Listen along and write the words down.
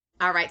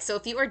All right, so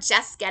if you were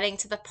just getting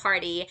to the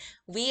party,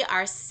 we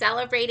are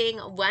celebrating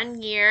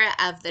 1 year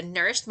of the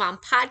Nourished Mom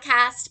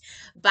podcast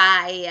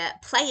by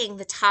playing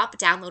the top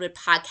downloaded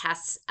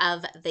podcasts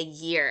of the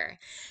year.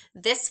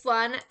 This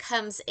one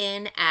comes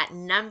in at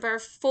number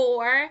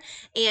 4,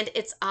 and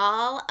it's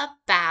all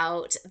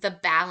about the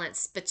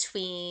balance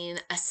between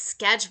a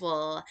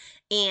schedule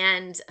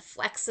and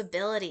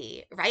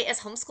flexibility, right? As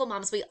homeschool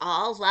moms, we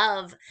all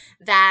love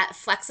that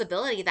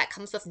flexibility that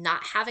comes with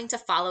not having to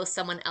follow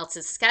someone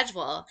else's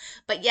schedule.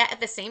 But yet at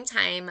the same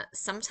time,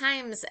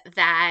 sometimes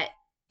that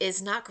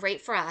is not great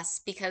for us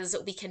because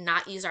we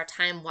cannot use our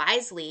time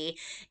wisely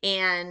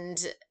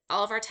and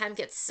all of our time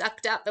gets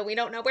sucked up and we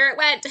don't know where it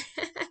went.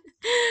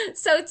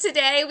 So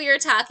today we are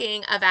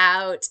talking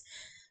about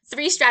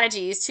 3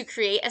 strategies to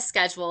create a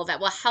schedule that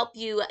will help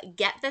you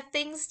get the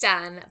things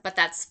done, but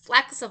that's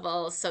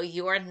flexible so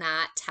you're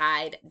not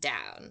tied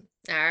down.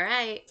 All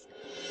right.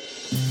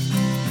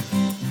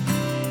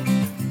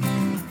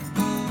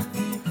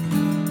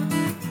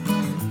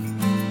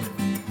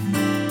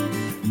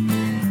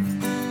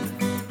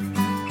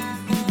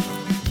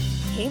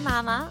 Hey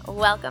Mama,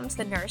 welcome to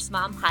the Nourished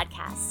Mom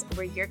podcast,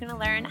 where you're going to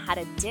learn how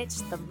to ditch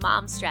the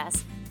mom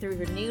stress through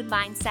renewed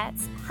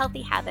mindsets,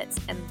 healthy habits,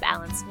 and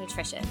balanced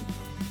nutrition.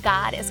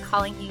 God is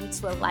calling you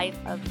to a life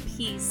of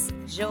peace,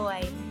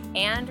 joy,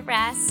 and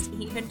rest,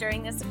 even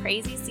during this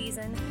crazy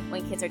season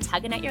when kids are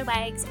tugging at your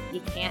legs, you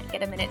can't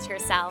get a minute to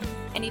yourself,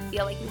 and you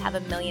feel like you have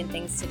a million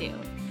things to do.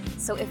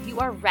 So if you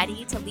are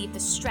ready to leave the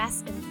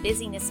stress and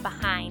busyness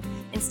behind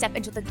and step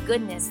into the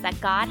goodness that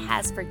God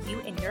has for you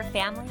and your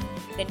family,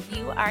 then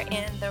you are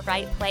in the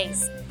right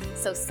place.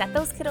 So set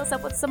those kiddos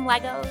up with some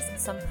Legos,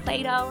 some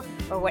Play-Doh,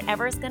 or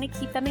whatever is going to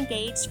keep them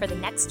engaged for the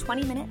next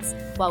 20 minutes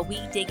while we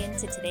dig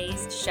into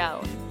today's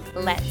show.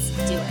 Let's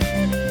do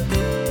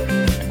it.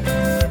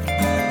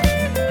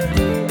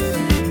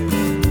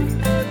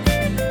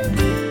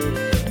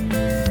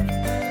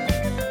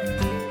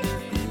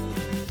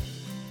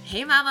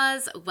 Hey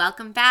mamas,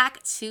 welcome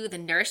back to the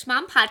Nourished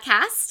Mom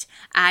podcast.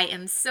 I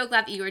am so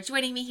glad that you are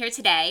joining me here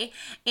today.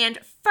 And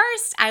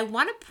first, I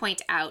want to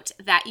point out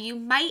that you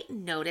might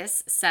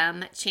notice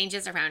some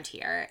changes around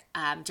here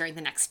during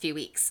the next few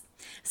weeks.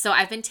 So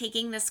I've been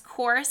taking this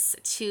course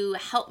to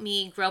help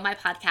me grow my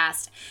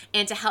podcast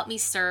and to help me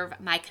serve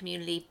my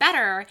community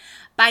better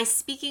by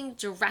speaking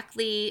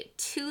directly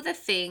to the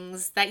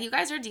things that you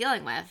guys are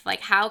dealing with.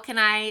 Like, how can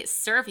I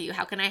serve you?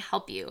 How can I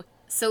help you?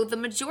 So the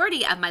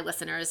majority of my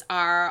listeners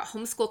are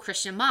homeschool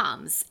Christian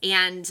moms,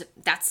 and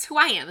that's who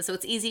I am. So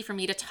it's easy for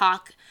me to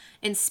talk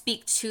and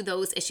speak to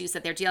those issues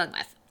that they're dealing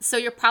with. So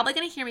you're probably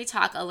going to hear me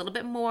talk a little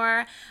bit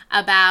more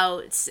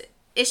about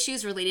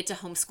issues related to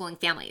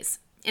homeschooling families.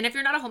 And if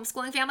you're not a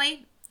homeschooling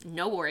family,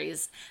 no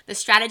worries. The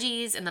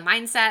strategies and the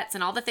mindsets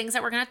and all the things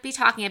that we're going to be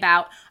talking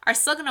about are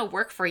still going to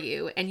work for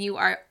you, and you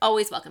are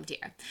always welcome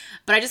here.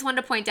 But I just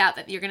wanted to point out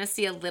that you're going to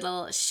see a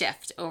little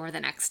shift over the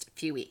next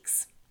few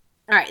weeks.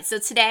 All right, so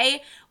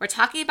today we're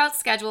talking about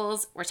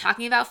schedules, we're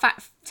talking about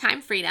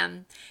time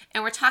freedom,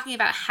 and we're talking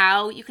about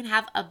how you can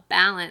have a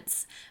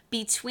balance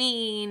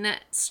between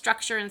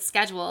structure and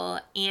schedule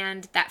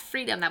and that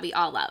freedom that we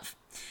all love,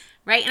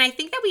 right? And I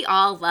think that we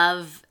all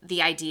love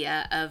the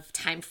idea of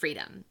time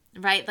freedom,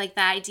 right? Like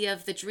the idea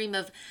of the dream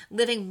of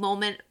living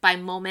moment by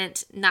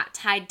moment, not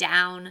tied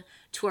down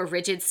to a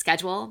rigid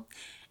schedule.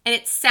 And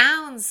it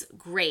sounds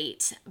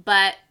great,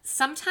 but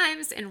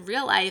sometimes in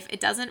real life, it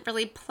doesn't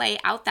really play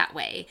out that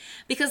way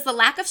because the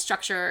lack of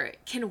structure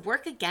can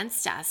work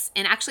against us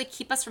and actually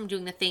keep us from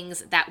doing the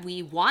things that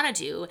we want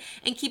to do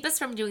and keep us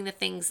from doing the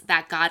things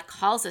that God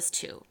calls us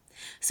to.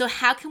 So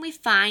how can we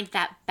find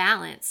that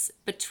balance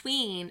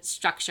between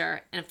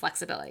structure and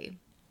flexibility?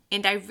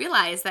 And I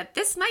realize that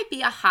this might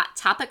be a hot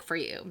topic for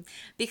you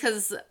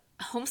because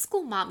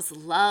homeschool moms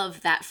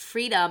love that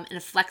freedom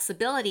and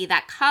flexibility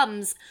that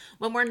comes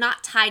when we're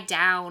not tied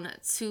down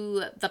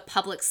to the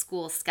public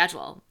school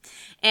schedule.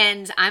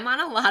 And I'm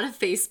on a lot of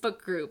Facebook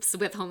groups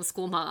with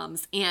homeschool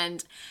moms,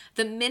 and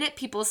the minute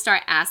people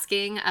start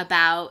asking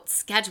about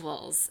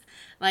schedules,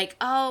 like,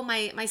 oh,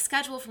 my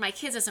schedule for my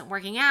kids isn't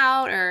working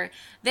out or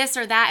this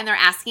or that, and they're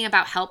asking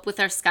about help with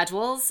their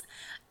schedules,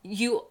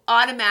 you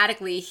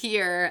automatically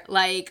hear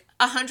like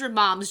 100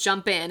 moms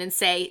jump in and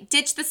say,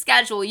 ditch the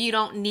schedule, you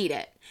don't need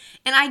it.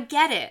 And I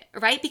get it,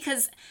 right?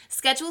 Because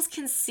schedules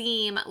can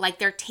seem like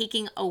they're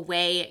taking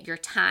away your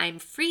time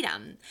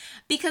freedom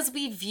because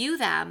we view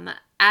them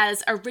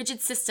as a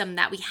rigid system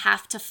that we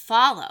have to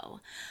follow.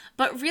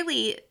 But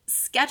really,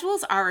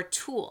 schedules are a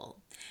tool.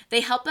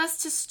 They help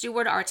us to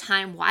steward our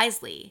time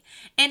wisely.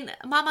 And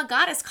Mama,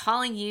 God is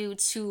calling you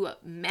to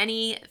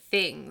many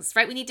things,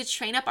 right? We need to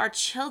train up our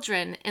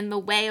children in the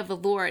way of the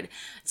Lord,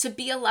 to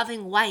be a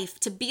loving wife,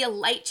 to be a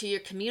light to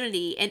your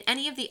community, and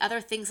any of the other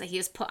things that He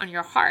has put on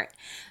your heart.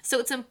 So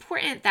it's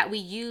important that we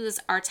use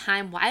our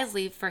time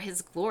wisely for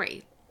His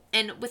glory.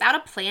 And without a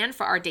plan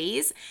for our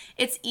days,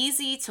 it's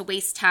easy to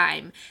waste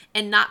time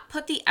and not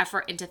put the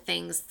effort into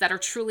things that are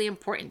truly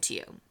important to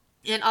you.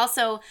 And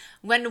also,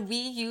 when we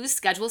use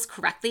schedules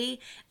correctly,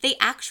 they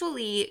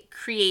actually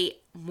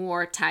create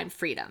more time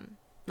freedom.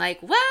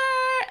 Like, what?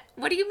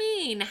 What do you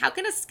mean? How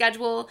can a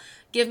schedule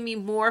give me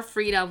more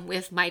freedom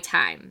with my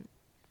time?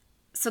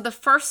 So the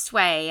first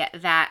way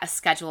that a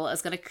schedule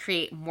is going to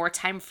create more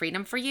time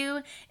freedom for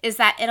you is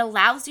that it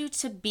allows you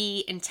to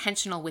be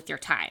intentional with your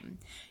time.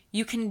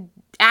 You can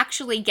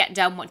actually get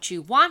done what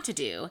you want to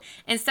do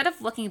instead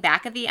of looking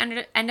back at the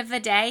end of the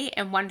day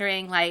and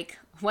wondering like,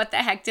 what the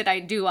heck did I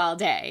do all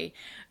day?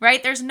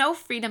 Right? There's no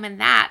freedom in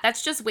that.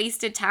 That's just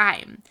wasted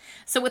time.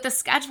 So with a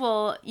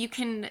schedule, you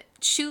can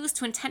choose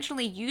to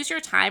intentionally use your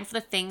time for the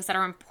things that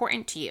are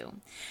important to you.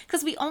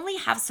 Because we only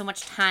have so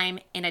much time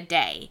in a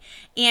day.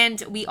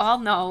 And we all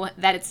know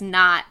that it's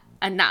not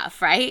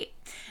enough, right?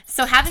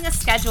 So having a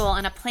schedule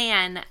and a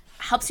plan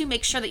helps you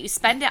make sure that you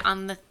spend it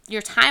on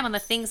your time on the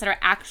things that are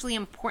actually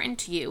important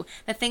to you,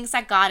 the things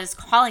that God is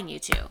calling you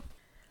to.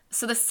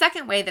 So the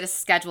second way that a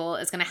schedule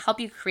is going to help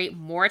you create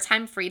more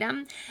time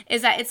freedom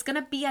is that it's going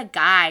to be a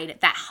guide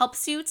that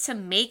helps you to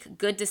make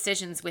good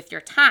decisions with your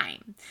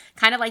time.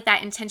 Kind of like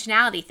that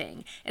intentionality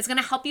thing. It's going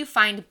to help you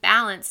find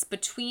balance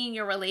between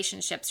your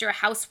relationships, your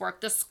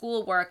housework, the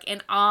schoolwork,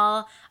 and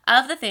all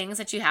of the things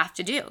that you have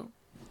to do.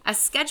 A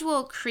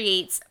schedule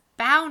creates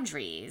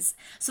boundaries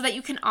so that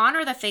you can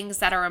honor the things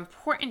that are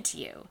important to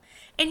you.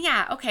 And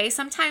yeah, okay,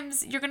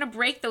 sometimes you're going to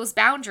break those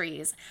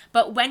boundaries,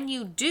 but when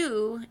you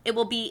do, it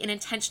will be an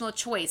intentional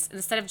choice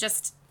instead of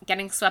just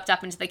getting swept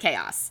up into the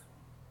chaos.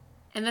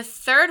 And the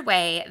third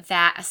way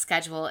that a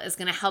schedule is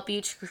going to help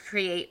you to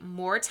create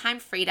more time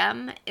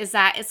freedom is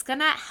that it's going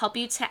to help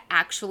you to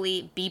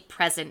actually be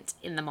present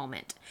in the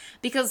moment.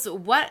 Because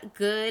what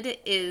good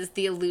is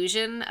the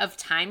illusion of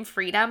time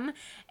freedom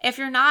if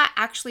you're not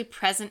actually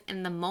present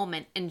in the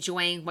moment,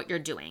 enjoying what you're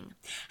doing?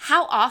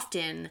 How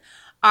often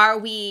are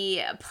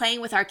we playing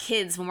with our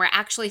kids when we're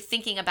actually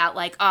thinking about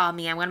like, oh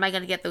man, when am I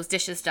going to get those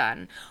dishes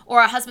done? Or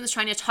our husband's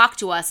trying to talk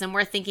to us and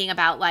we're thinking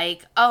about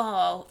like,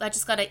 oh, I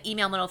just got an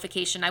email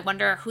notification. I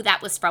wonder who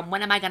that was from.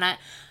 When am I going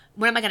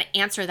to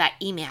answer that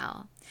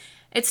email?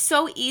 It's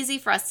so easy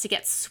for us to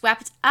get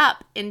swept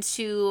up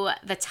into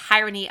the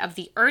tyranny of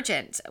the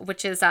urgent,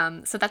 which is,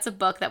 so that's a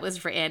book that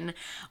was written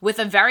with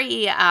a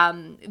very,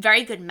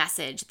 very good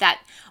message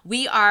that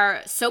we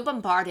are so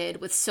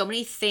bombarded with so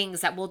many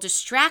things that will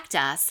distract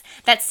us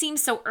that seem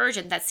so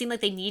urgent, that seem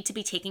like they need to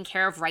be taken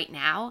care of right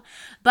now.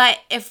 But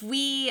if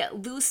we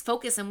lose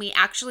focus and we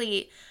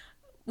actually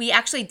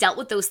dealt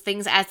with those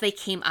things as they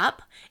came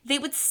up, they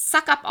would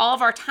suck up all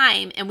of our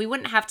time and we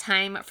wouldn't have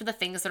time for the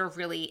things that are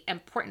really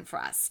important for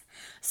us.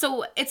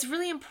 So it's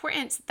really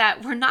important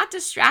that we're not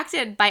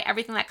distracted by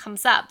everything that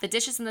comes up, the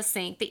dishes in the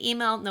sink, the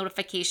email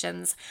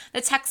notifications,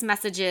 the text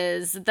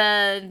messages,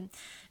 the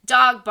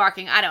dog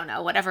barking, I don't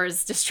know, whatever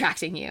is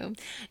distracting you.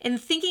 And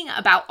thinking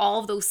about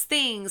all of those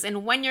things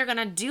and when you're going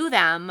to do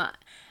them,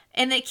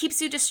 and it keeps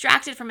you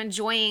distracted from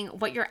enjoying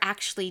what you're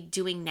actually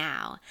doing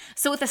now.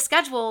 So with a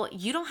schedule,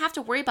 you don't have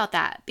to worry about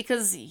that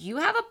because you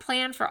have a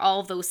plan for all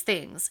of those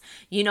things.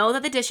 You know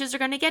that the dishes are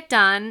going to get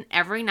done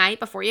every night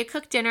before you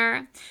cook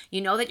dinner.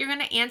 You know that you're going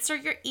to answer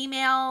your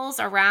emails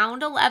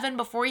around 11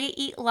 before you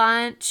eat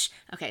lunch.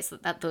 Okay, so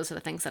those are the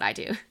things that I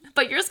do.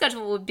 But your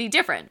schedule would be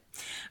different,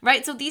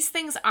 right? So these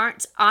things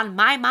aren't on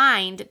my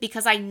mind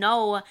because I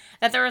know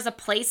that there is a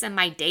place in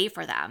my day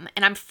for them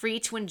and I'm free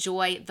to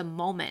enjoy the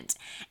moment.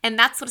 And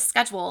that's what a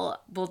schedule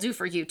will do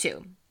for you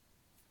too.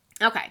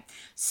 Okay,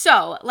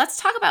 so let's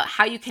talk about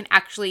how you can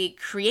actually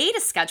create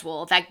a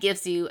schedule that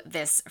gives you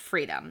this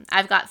freedom.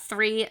 I've got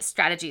 3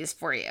 strategies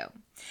for you.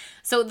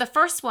 So the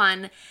first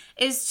one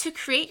is to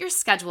create your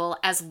schedule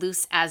as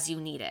loose as you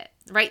need it,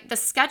 right? The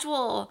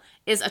schedule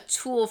is a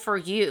tool for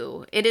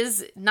you. It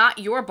is not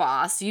your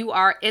boss. You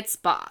are its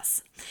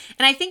boss.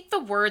 And I think the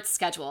word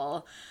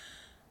schedule,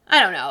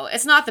 I don't know,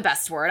 it's not the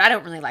best word. I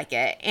don't really like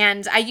it.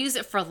 And I use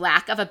it for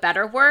lack of a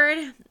better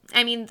word.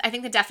 I mean, I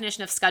think the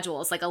definition of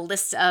schedule is like a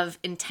list of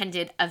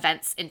intended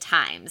events and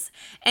times.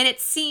 And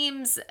it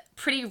seems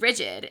pretty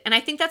rigid. And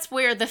I think that's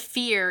where the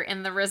fear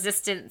and the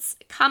resistance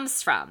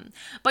comes from.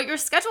 But your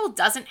schedule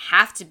doesn't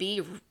have to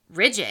be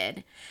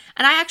rigid.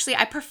 And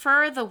I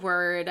prefer the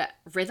word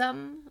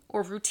rhythm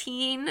or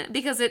routine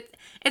because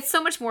it's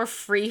so much more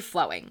free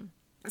flowing.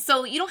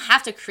 So you don't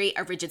have to create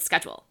a rigid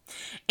schedule.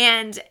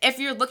 And if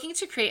you're looking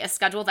to create a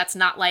schedule that's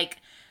not like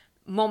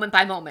moment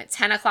by moment,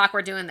 10 o'clock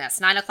we're doing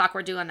this, 9 o'clock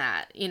we're doing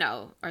that,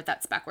 or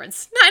that's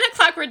backwards. 9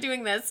 o'clock we're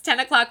doing this, 10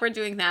 o'clock we're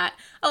doing that,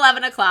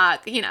 11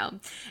 o'clock,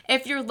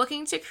 If you're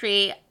looking to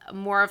create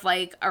more of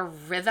like a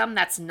rhythm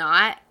that's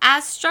not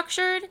as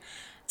structured,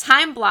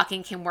 time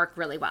blocking can work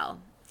really well.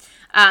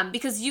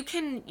 Because you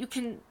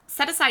can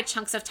set aside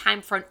chunks of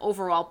time for an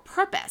overall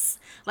purpose.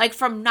 Like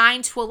from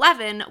 9 to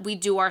 11, we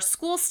do our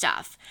school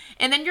stuff.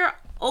 And then you're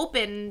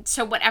open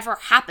to whatever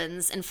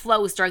happens and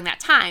flows during that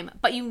time.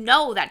 But you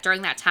know that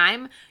during that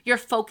time, you're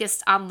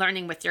focused on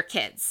learning with your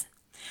kids.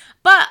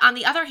 But on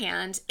the other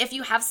hand, if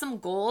you have some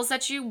goals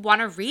that you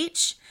want to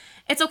reach,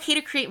 it's okay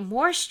to create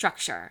more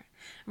structure,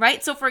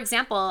 right? So for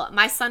example,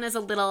 my son is a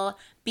little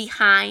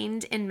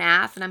behind in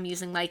math, and I'm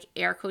using like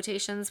air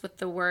quotations with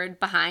the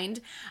word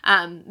behind,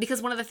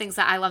 because one of the things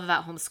that I love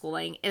about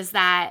homeschooling is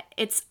that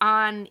it's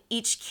on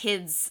each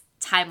kid's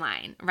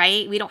timeline,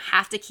 right? We don't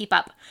have to keep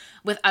up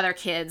with other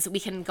kids. We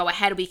can go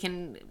ahead, we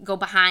can go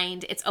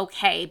behind. It's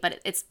okay, but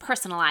it's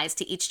personalized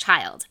to each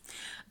child.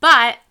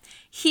 But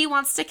he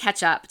wants to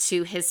catch up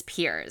to his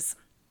peers.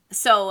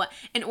 So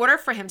in order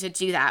for him to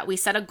do that, we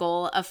set a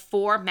goal of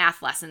 4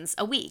 math lessons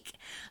a week.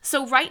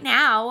 So right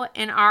now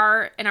in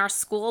our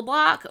school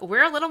block,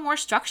 we're a little more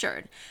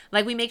structured.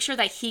 Like we make sure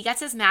that he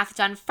gets his math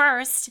done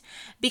first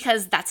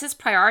because that's his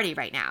priority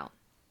right now.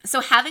 So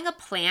having a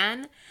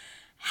plan,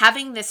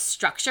 having this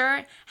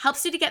structure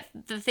helps you to get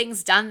the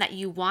things done that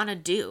you want to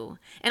do.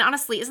 And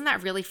honestly, isn't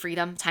that really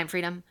freedom, time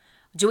freedom?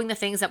 Doing the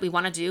things that we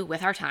want to do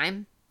with our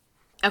time?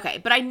 Okay,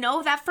 but I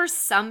know that for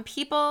some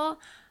people,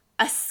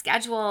 a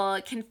schedule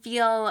can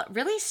feel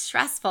really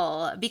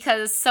stressful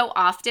because so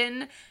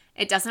often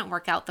it doesn't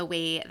work out the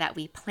way that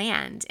we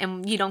planned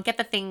and you don't get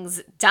the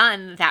things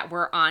done that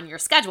were on your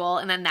schedule,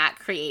 and then that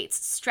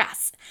creates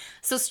stress.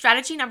 So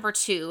strategy number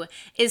 2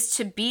 is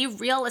to be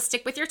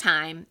realistic with your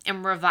time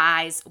and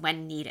revise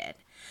when needed.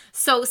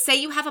 So say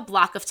you have a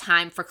block of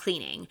time for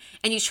cleaning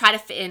and you try to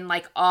fit in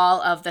like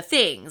all of the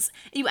things.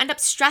 You end up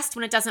stressed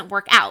when it doesn't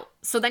work out.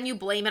 So then you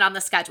blame it on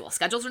the schedule.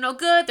 Schedules are no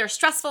good. They're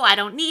stressful. I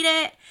don't need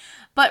it.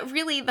 But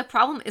really the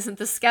problem isn't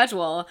the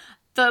schedule.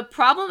 The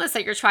problem is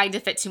that you're trying to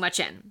fit too much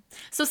in.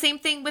 So same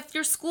thing with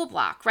your school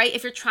block, right?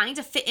 If you're trying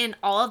to fit in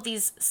all of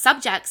these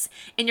subjects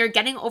and you're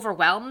getting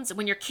overwhelmed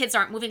when your kids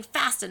aren't moving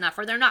fast enough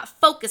or they're not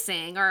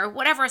focusing or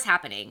whatever is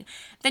happening,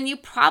 then you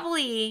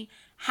probably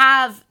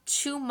have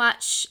too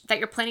much that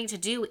you're planning to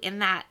do in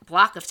that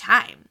block of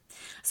time.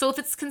 So if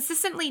it's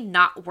consistently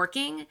not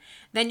working,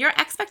 then your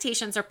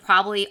expectations are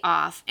probably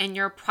off and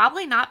you're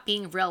probably not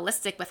being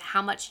realistic with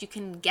how much you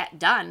can get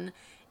done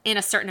in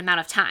a certain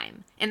amount of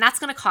time. And that's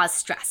going to cause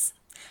stress.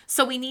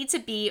 So we need to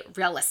be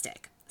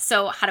realistic.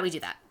 So how do we do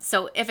that?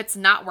 So if it's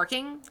not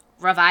working,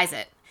 revise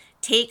it.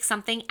 Take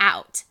something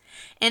out.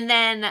 And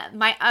then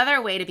my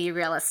other way to be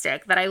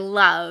realistic that I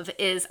love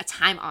is a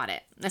time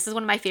audit. This is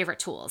one of my favorite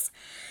tools.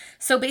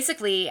 So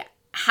basically,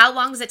 how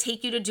long does it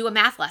take you to do a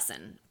math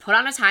lesson? Put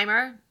on a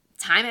timer,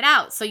 time it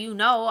out so you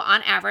know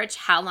on average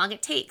how long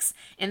it takes.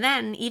 And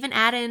then even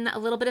add in a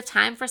little bit of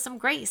time for some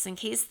grace in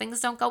case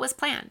things don't go as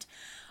planned.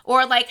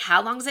 Or like,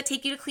 how long does it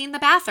take you to clean the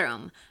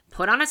bathroom?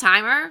 Put on a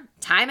timer,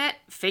 time it,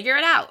 figure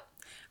it out,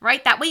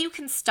 right? That way you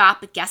can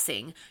stop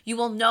guessing. You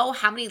will know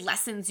how many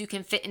lessons you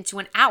can fit into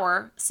an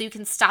hour so you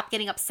can stop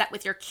getting upset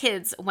with your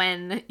kids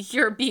when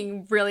you're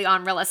being really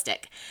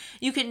unrealistic.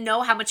 You can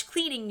know how much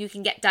cleaning you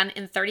can get done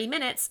in 30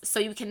 minutes so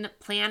you can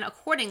plan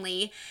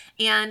accordingly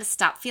and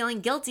stop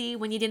feeling guilty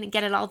when you didn't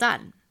get it all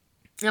done.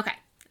 Okay.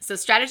 So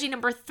strategy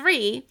number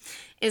 3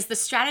 is the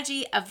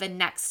strategy of the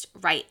next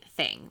right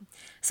thing.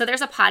 So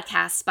there's a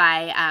podcast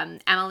by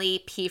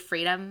Emily P.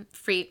 Freeman,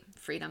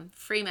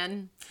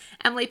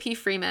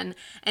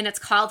 and it's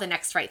called The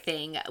Next Right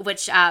Thing,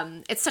 which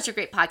it's such a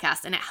great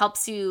podcast and it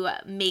helps you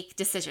make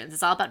decisions.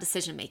 It's all about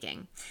decision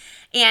making.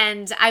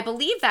 And I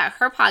believe that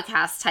her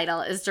podcast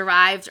title is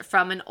derived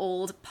from an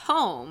old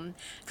poem,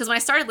 because when I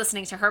started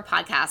listening to her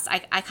podcast,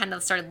 I kind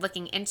of started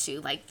looking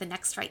into like the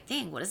next right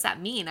thing. What does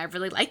that mean? I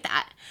really like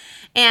that.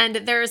 And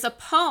there's a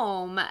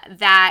poem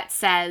that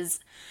says,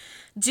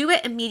 "Do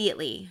it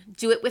immediately,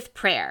 do it with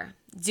prayer,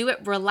 do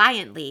it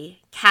reliantly,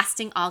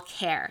 casting all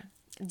care.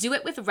 Do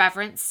it with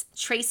reverence,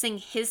 tracing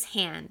his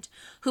hand,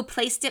 who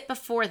placed it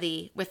before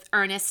thee with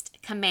earnest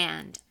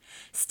command.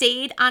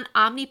 Stayed on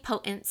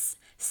omnipotence,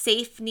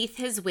 safe neath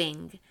his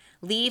wing,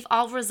 leave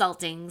all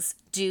resultings,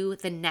 do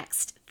the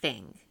next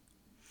thing."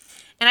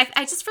 And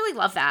I just really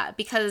love that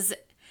because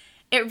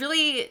it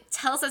really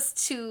tells us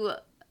to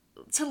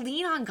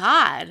lean on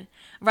God,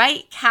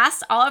 right?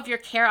 Cast all of your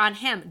care on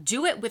him.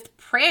 Do it with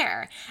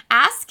prayer.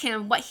 Ask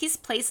him what he's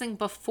placing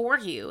before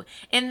you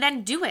and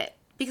then do it,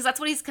 because that's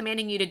what he's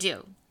commanding you to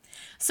do.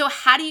 So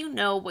how do you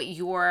know what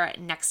your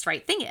next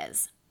right thing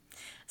is?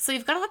 So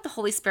you've got to let the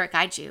Holy Spirit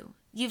guide you.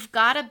 You've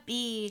got to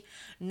be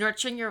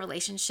nurturing your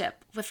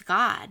relationship with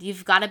God.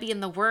 You've got to be in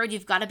the Word.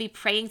 You've got to be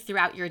praying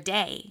throughout your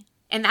day.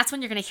 And that's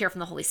when you're going to hear from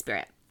the Holy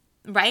Spirit,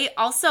 right?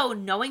 Also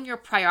knowing your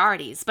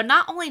priorities, but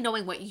not only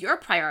knowing what your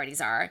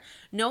priorities are,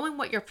 knowing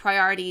what your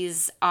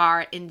priorities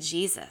are in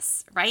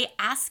Jesus, right?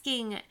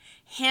 Asking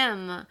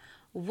him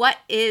what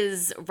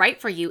is right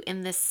for you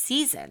in this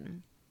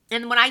season.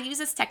 And when I use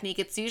this technique,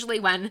 it's usually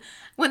when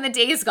the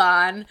day's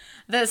gone,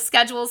 the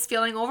schedule's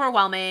feeling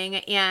overwhelming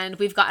and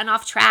we've gotten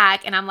off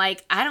track and I'm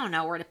like, I don't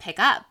know where to pick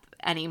up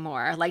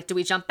anymore. Like, do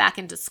we jump back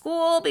into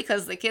school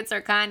because the kids are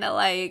kind of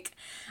like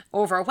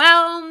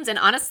overwhelmed? And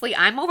honestly,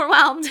 I'm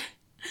overwhelmed.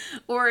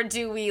 Or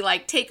do we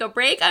like take a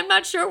break? I'm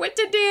not sure what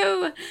to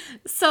do.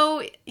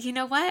 So you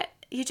know what?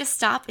 You just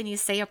stop and you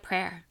say a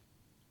prayer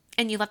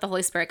and you let the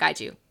Holy Spirit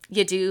guide you.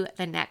 You do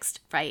the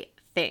next right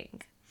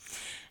thing.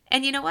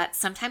 And you know what?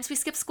 Sometimes we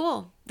skip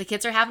school. The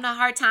kids are having a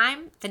hard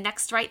time. The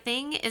next right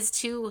thing is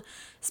to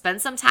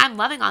spend some time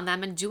loving on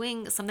them and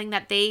doing something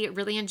that they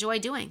really enjoy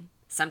doing.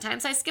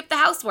 Sometimes I skip the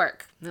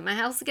housework and my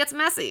house gets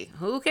messy.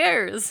 Who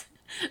cares?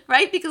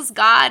 Right? Because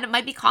God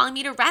might be calling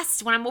me to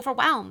rest when I'm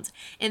overwhelmed.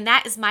 And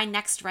that is my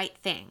next right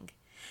thing.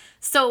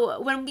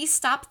 So when we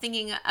stop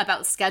thinking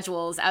about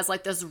schedules as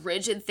like this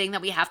rigid thing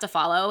that we have to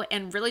follow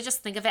and really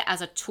just think of it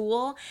as a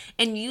tool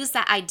and use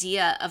that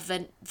idea of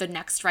the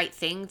next right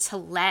thing to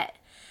let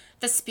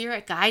the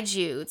Spirit guide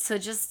you, to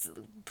just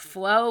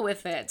flow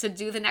with it, to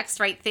do the next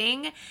right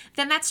thing,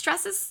 then that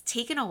stress is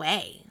taken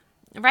away,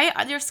 right?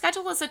 Your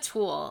schedule is a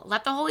tool.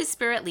 Let the Holy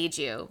Spirit lead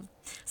you.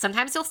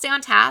 Sometimes you'll stay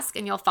on task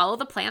and you'll follow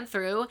the plan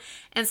through,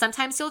 and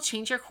sometimes you'll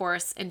change your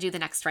course and do the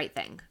next right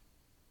thing.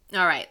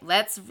 All right,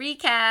 let's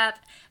recap.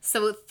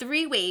 So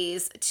 3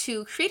 ways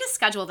to create a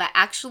schedule that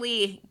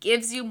actually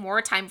gives you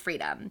more time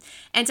freedom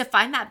and to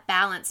find that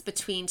balance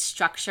between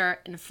structure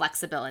and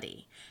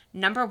flexibility.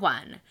 Number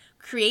 1,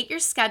 create your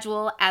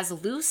schedule as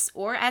loose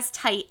or as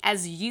tight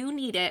as you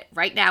need it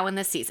right now in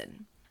this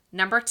season.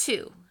 Number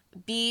 2,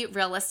 be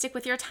realistic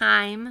with your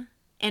time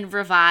and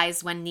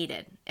revise when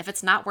needed. If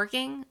it's not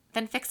working,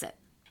 then fix it.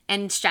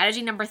 And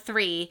strategy number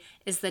 3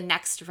 is the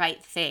next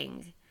right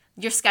thing.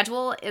 Your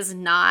schedule is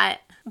not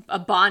a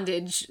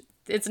bondage.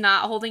 It's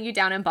not holding you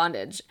down in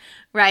bondage,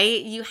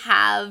 right? You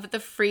have the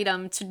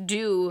freedom to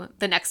do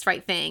the next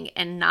right thing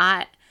and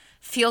not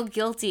feel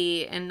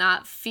guilty and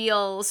not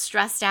feel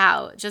stressed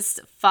out.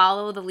 Just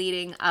follow the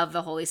leading of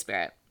the Holy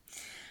Spirit.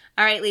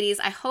 All right, ladies,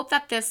 I hope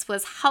that this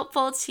was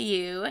helpful to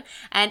you.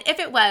 And if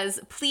it was,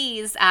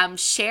 please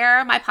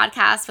share my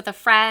podcast with a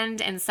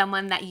friend and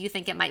someone that you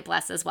think it might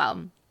bless as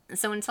well.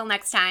 So until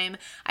next time,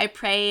 I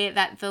pray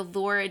that the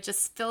Lord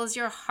just fills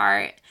your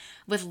heart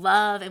with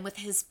love and with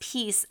his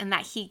peace, and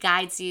that he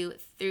guides you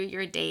through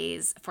your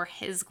days for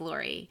his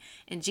glory.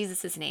 In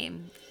Jesus'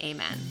 name,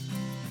 amen.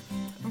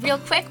 Real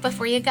quick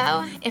before you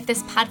go, if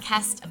this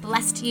podcast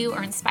blessed you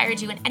or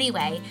inspired you in any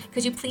way,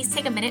 could you please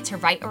take a minute to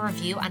write a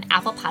review on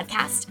Apple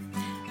Podcast?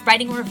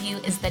 Writing a review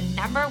is the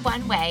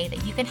 #1 way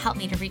that you can help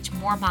me to reach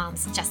more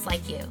moms just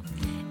like you.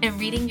 And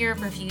reading your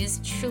reviews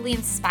truly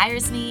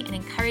inspires me and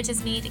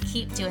encourages me to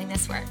keep doing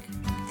this work.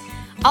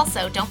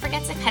 Also, don't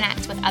forget to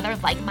connect with other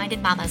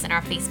like-minded mamas in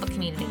our Facebook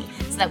community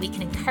so that we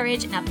can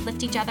encourage and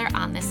uplift each other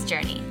on this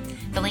journey.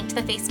 The link to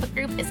the Facebook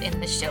group is in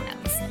the show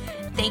notes.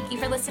 Thank you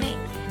for listening,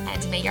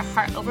 and may your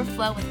heart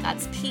overflow with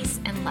God's peace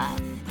and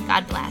love.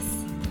 God bless.